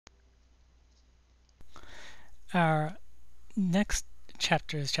Our next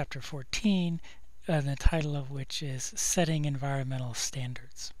chapter is chapter 14, the title of which is Setting Environmental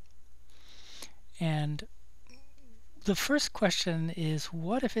Standards. And the first question is,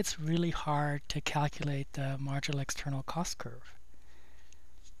 what if it's really hard to calculate the marginal external cost curve?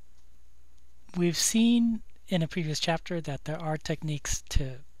 We've seen in a previous chapter that there are techniques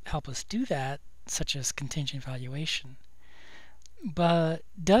to help us do that, such as contingent valuation. But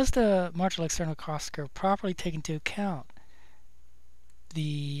does the marginal external cost curve properly take into account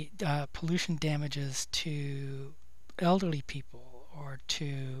the pollution damages to elderly people or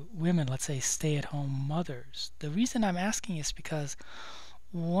to women, let's say stay-at-home mothers? The reason I'm asking is because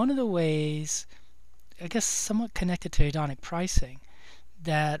one of the ways, I guess somewhat connected to hedonic pricing,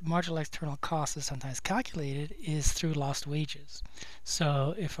 that marginal external cost is sometimes calculated is through lost wages.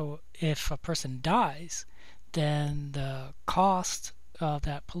 So if a person dies, then the cost of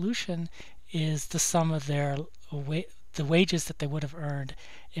that pollution is the sum of the wages that they would have earned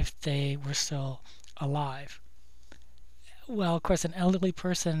if they were still alive. Well, of course, an elderly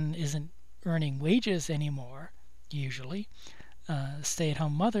person isn't earning wages anymore, usually.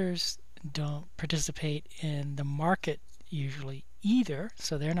 Stay-at-home mothers don't participate in the market usually either,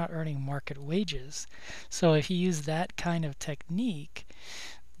 so they're not earning market wages. So if you use that kind of technique,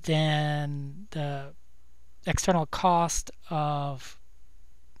 then the external cost of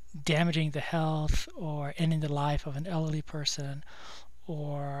damaging the health or ending the life of an elderly person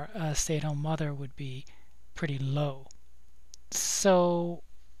or a stay-at-home mother would be pretty low. So,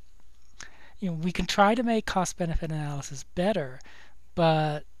 we can try to make cost-benefit analysis better,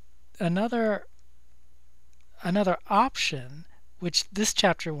 but another option, which this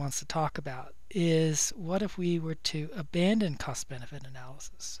chapter wants to talk about, is what if we were to abandon cost-benefit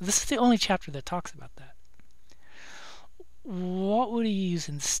analysis? So this is the only chapter that talks about that. What would you use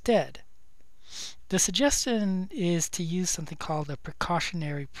instead? The suggestion is to use something called the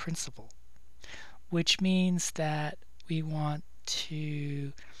precautionary principle, which means that we want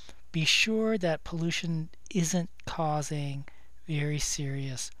to be sure that pollution isn't causing very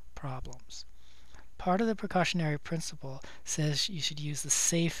serious problems. Part of the precautionary principle says you should use the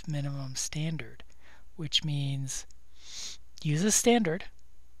safe minimum standard, which means use a standard.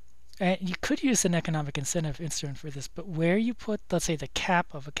 And you could use an economic incentive instrument for this, but where you put, let's say, the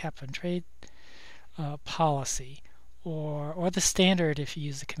cap of a cap-and-trade policy, or the standard if you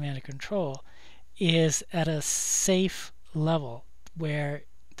use the command and control, is at a safe level where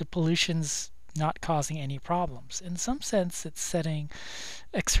the pollution's not causing any problems. In some sense, it's setting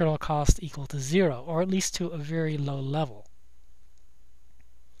external cost equal to zero, or at least to a very low level.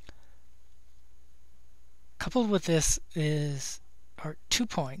 Coupled with this are 2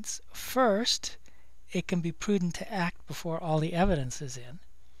 points. First, it can be prudent to act before all the evidence is in.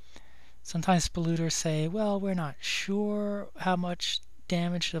 Sometimes polluters say, well, we're not sure how much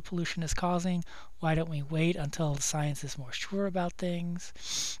damage the pollution is causing. Why don't we wait until the science is more sure about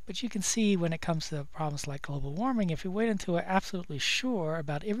things? But you can see when it comes to problems like global warming, if we wait until we're absolutely sure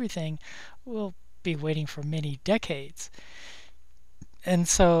about everything, we'll be waiting for many decades. And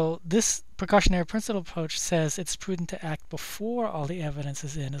so this precautionary principle approach says it's prudent to act before all the evidence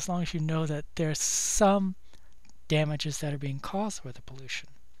is in, as long as you know that there's some damages that are being caused by the pollution.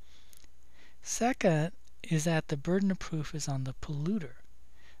 Second is that the burden of proof is on the polluter,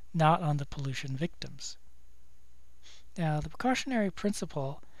 not on the pollution victims. Now, the precautionary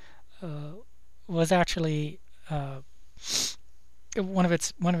principle was actually one of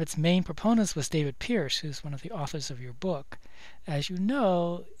its main proponents was David Pearce, who's one of the authors of your book. As you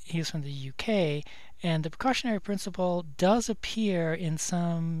know, he's from the UK, and the precautionary principle does appear in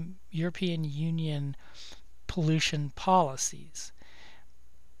some European Union pollution policies.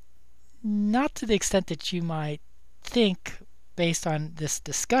 Not to the extent that you might think based on this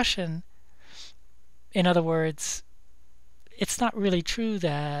discussion. In other words, it's not really true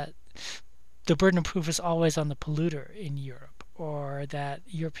that the burden of proof is always on the polluter in Europe, or that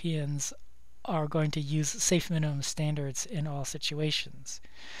Europeans are going to use safe minimum standards in all situations.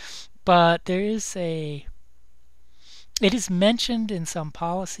 But it is mentioned in some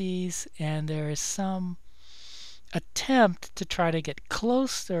policies, and there is some attempt to try to get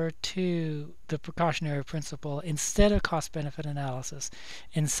closer to the precautionary principle instead of cost-benefit analysis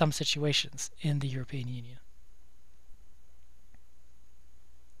in some situations in the European Union.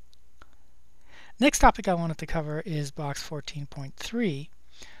 Next topic I wanted to cover is box 14.3,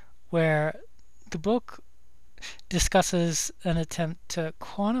 where the book discusses an attempt to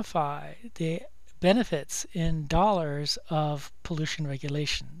quantify the benefits in dollars of pollution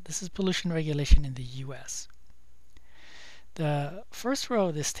regulation. This is pollution regulation in the US. The first row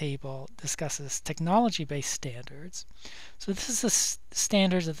of this table discusses technology-based standards. So this is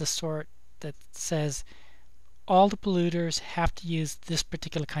standards of the sort that says all the polluters have to use this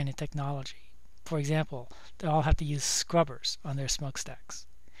particular kind of technology. For example, they all have to use scrubbers on their smokestacks.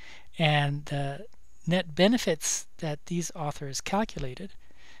 And the net benefits that these authors calculated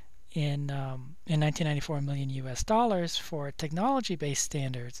in 1994 million US dollars for technology-based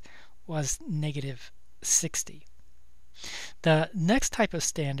standards was negative 60. The next type of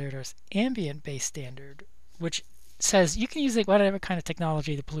standard is ambient-based standard, which says you can use whatever kind of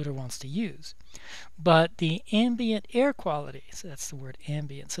technology the polluter wants to use. But the ambient air quality, so that's the word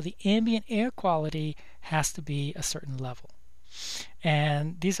ambient, so the ambient air quality has to be a certain level.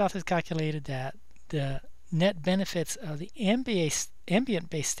 And these authors calculated that the net benefits of the ambient-based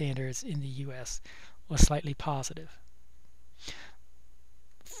standards in the US was slightly positive.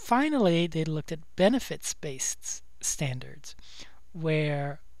 Finally, they looked at benefits-based standards,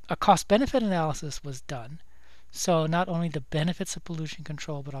 where a cost-benefit analysis was done. So not only the benefits of pollution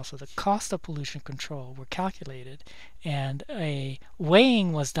control, but also the cost of pollution control were calculated, and a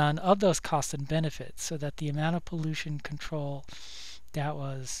weighing was done of those costs and benefits so that the amount of pollution control that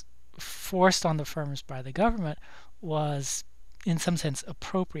was forced on the firms by the government was, in some sense,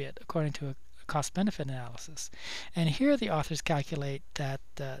 appropriate according to a cost-benefit analysis. And here the authors calculate that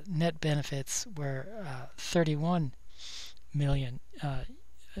the net benefits were 31 million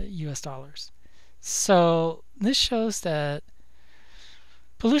US dollars. So this shows that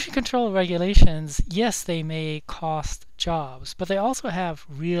pollution control regulations, yes, they may cost jobs, but they also have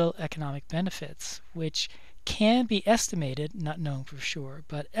real economic benefits, which can be estimated, not known for sure,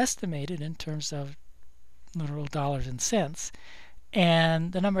 but estimated in terms of literal dollars and cents,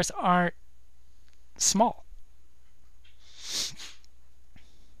 and the numbers aren't small.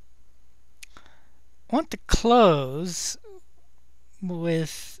 I want to close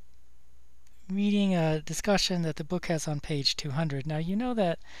with reading a discussion that the book has on page 200. Now, you know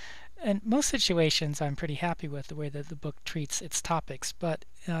that in most situations I'm pretty happy with the way that the book treats its topics, but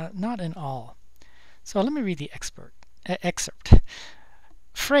not in all. So let me read the excerpt.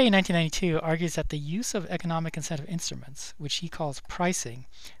 Frey, 1992, argues that the use of economic incentive instruments, which he calls pricing,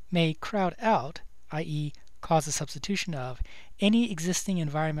 may crowd out, i.e., cause a substitution of, any existing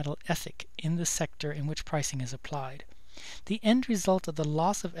environmental ethic in the sector in which pricing is applied. The end result of the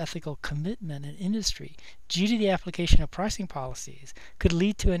loss of ethical commitment in industry due to the application of pricing policies could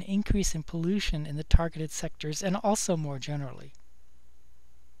lead to an increase in pollution in the targeted sectors and also more generally.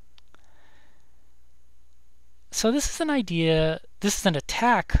 So this is an idea, this is an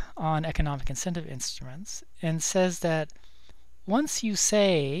attack on economic incentive instruments, and says that once you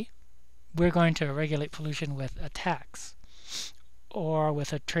say we're going to regulate pollution with a tax or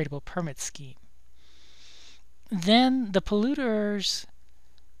with a tradable permit scheme, then the polluters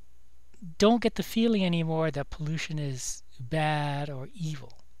don't get the feeling anymore that pollution is bad or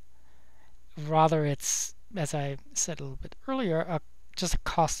evil. Rather, it's, as I said a little bit earlier, just a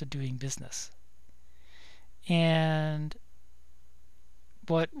cost of doing business. And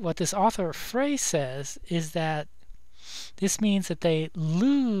what this author Frey says is that this means that they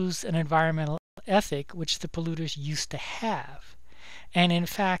lose an environmental ethic which the polluters used to have. And in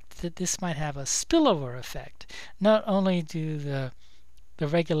fact, that this might have a spillover effect. Not only do the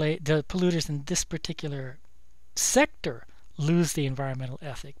polluters in this particular sector lose the environmental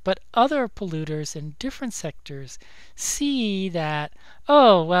ethic, but other polluters in different sectors see that,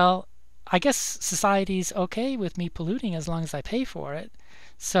 oh, well, I guess society's okay with me polluting as long as I pay for it,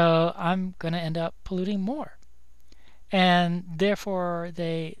 so I'm going to end up polluting more. And therefore,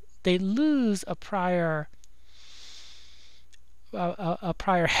 they lose a prior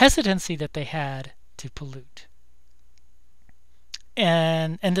hesitancy that they had to pollute,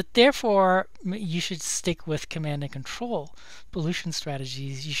 and that therefore you should stick with command and control pollution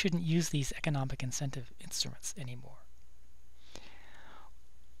strategies. You shouldn't use these economic incentive instruments anymore.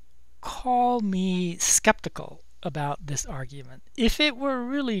 Call me skeptical about this argument. If it were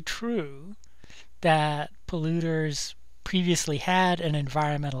really true that polluters previously had an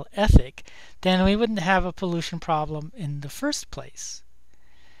environmental ethic, then we wouldn't have a pollution problem in the first place.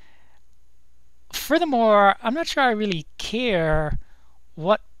 Furthermore, I'm not sure I really care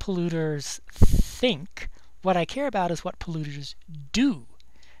what polluters think. What I care about is what polluters do.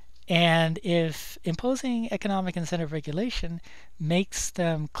 And if imposing economic incentive regulation makes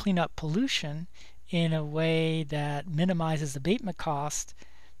them clean up pollution in a way that minimizes abatement cost,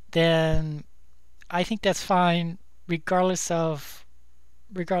 then I think that's fine, regardless of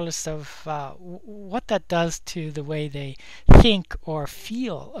what that does to the way they think or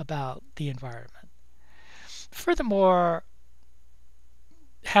feel about the environment. Furthermore,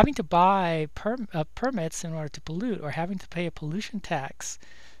 having to buy permits in order to pollute, or having to pay a pollution tax,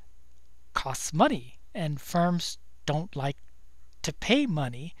 costs money, and firms don't like to pay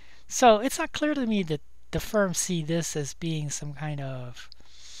money. So it's not clear to me that the firms see this as being some kind of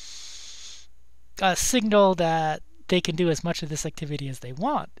a signal that they can do as much of this activity as they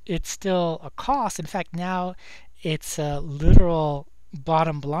want. It's still a cost. In fact, now it's a literal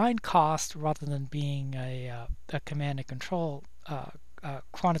bottom line cost rather than being a command and control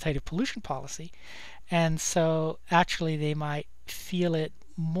quantitative pollution policy. And so actually they might feel it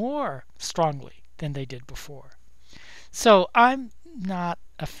more strongly than they did before. So I'm not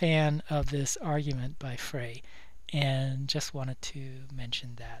a fan of this argument by Frey, and just wanted to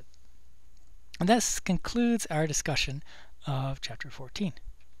mention that. And this concludes our discussion of Chapter 14.